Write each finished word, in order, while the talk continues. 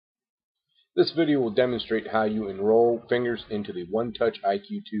This video will demonstrate how you enroll fingers into the 1Touch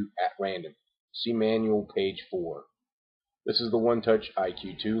IQ2 at random. See manual page 4. This is the 1Touch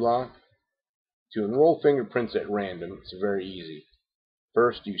IQ2 lock. To enroll fingerprints at random, it's very easy.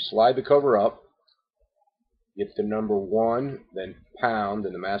 First, you slide the cover up, get the number 1, then pound,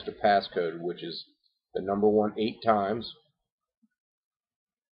 and the master passcode, which is the number 1 8 times.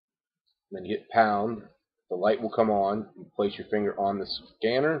 Then you hit pound. The light will come on. You place your finger on the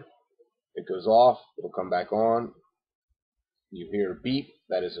scanner. It goes off. It'll come back on. You hear a beep.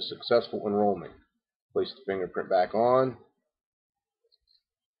 That is a successful enrollment. Place the fingerprint back on.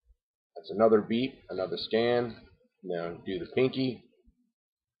 That's another beep, another scan. Now do the pinky.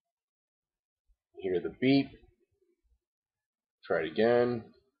 Hear the beep. Try it again.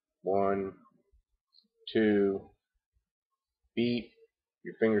 1, 2, beep.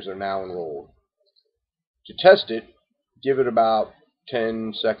 Your fingers are now enrolled. To test it, give it about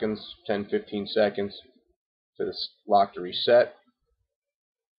 10 seconds, 10-15 seconds for the lock to reset.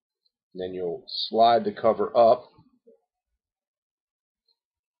 Then you'll slide the cover up.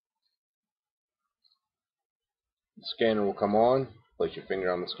 The scanner will come on. Place your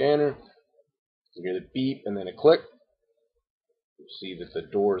finger on the scanner. You hear the beep and then a click. You see that the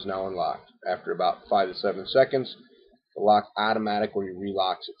door is now unlocked. After about 5 to 7 seconds, the lock automatically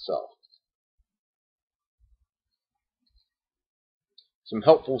relocks itself. Some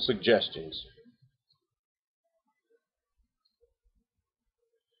helpful suggestions.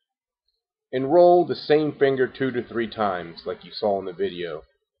 Enroll the same finger 2 to 3 times like you saw in the video.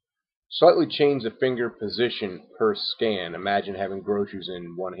 Slightly change the finger position per scan. Imagine having groceries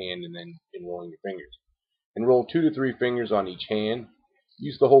in one hand and then enrolling your fingers. Enroll 2 to 3 fingers on each hand.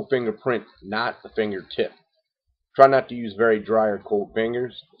 Use the whole fingerprint, not the fingertip. Try not to use very dry or cold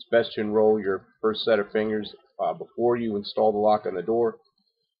fingers. It's best to enroll your first set of fingers before you install the lock on the door.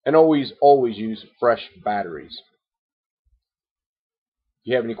 And always use fresh batteries. If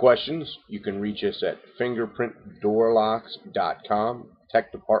you have any questions, you can reach us at fingerprintdoorlocks.com.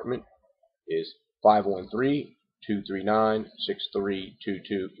 Tech department is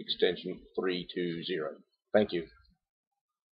 513-239-6322, extension 320. Thank you.